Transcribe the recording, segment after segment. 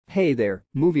Hey there,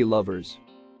 movie lovers.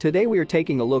 Today we are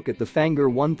taking a look at the FANGOR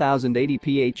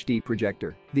 1080p HD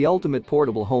projector, the ultimate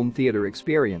portable home theater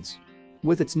experience.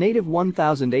 With its native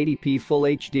 1080p Full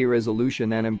HD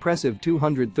resolution and impressive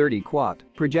 230-watt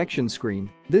projection screen,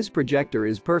 this projector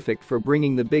is perfect for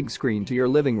bringing the big screen to your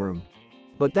living room.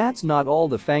 But that's not all.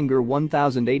 The FANGOR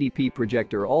 1080p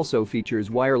projector also features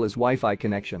wireless Wi-Fi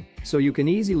connection, so you can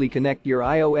easily connect your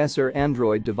iOS or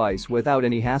Android device without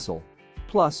any hassle.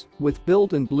 Plus, with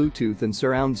built-in Bluetooth and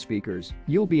surround speakers,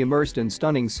 you'll be immersed in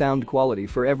stunning sound quality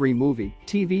for every movie,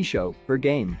 TV show, or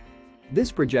game.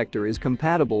 This projector is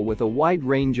compatible with a wide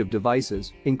range of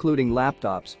devices, including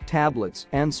laptops, tablets,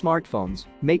 and smartphones,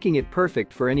 making it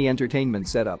perfect for any entertainment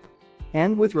setup.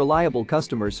 And with reliable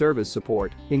customer service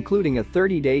support, including a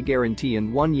 30-day guarantee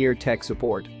and 1-year tech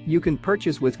support, you can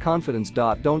purchase with confidence.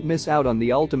 Don't miss out on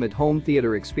the ultimate home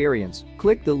theater experience.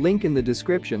 Click the link in the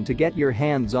description to get your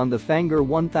hands on the FANGOR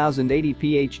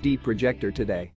 1080p HD projector today.